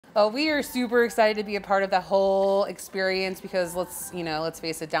We are super excited to be a part of the whole experience because let's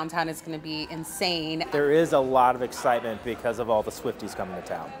face it, downtown is going to be insane. There is a lot of excitement because of all the Swifties coming to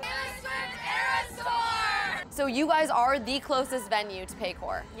town. So you guys are the closest venue to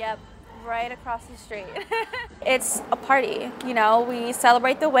Paycor. Yep, right across the street. It's a party, you know, we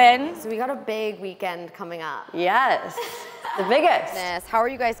celebrate the win. So we got a big weekend coming up. Yes, the biggest. How are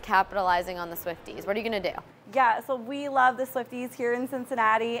you guys capitalizing on the Swifties? What are you gonna do? Yeah, so we love the Swifties here in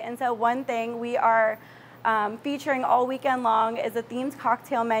Cincinnati, and so one thing we are featuring all weekend long is a themed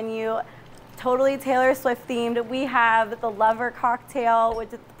cocktail menu, totally Taylor Swift themed. We have the Lover cocktail,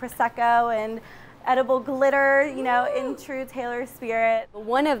 which is Prosecco and edible glitter, you know, in true Taylor spirit.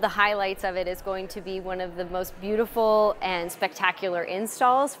 One of the highlights of it is going to be one of the most beautiful and spectacular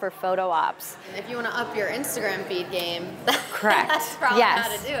installs for photo ops. If you want to up your Instagram feed game, Correct. that's probably how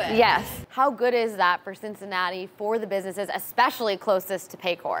to do it. Yes. How good is that for Cincinnati, for the businesses, especially closest to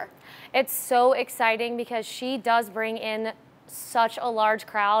Paycor? It's so exciting because she does bring in such a large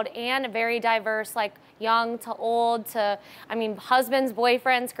crowd and very diverse, like young to old to, I mean, husbands,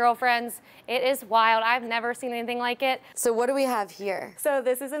 boyfriends, girlfriends. It is wild. I've never seen anything like it. So what do we have here? So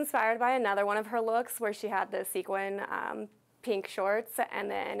this is inspired by another one of her looks where she had the sequin pink shorts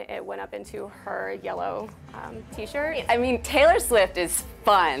and then it went up into her yellow t-shirt. I mean, Taylor Swift is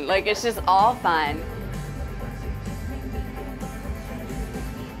fun. Like, it's just all fun.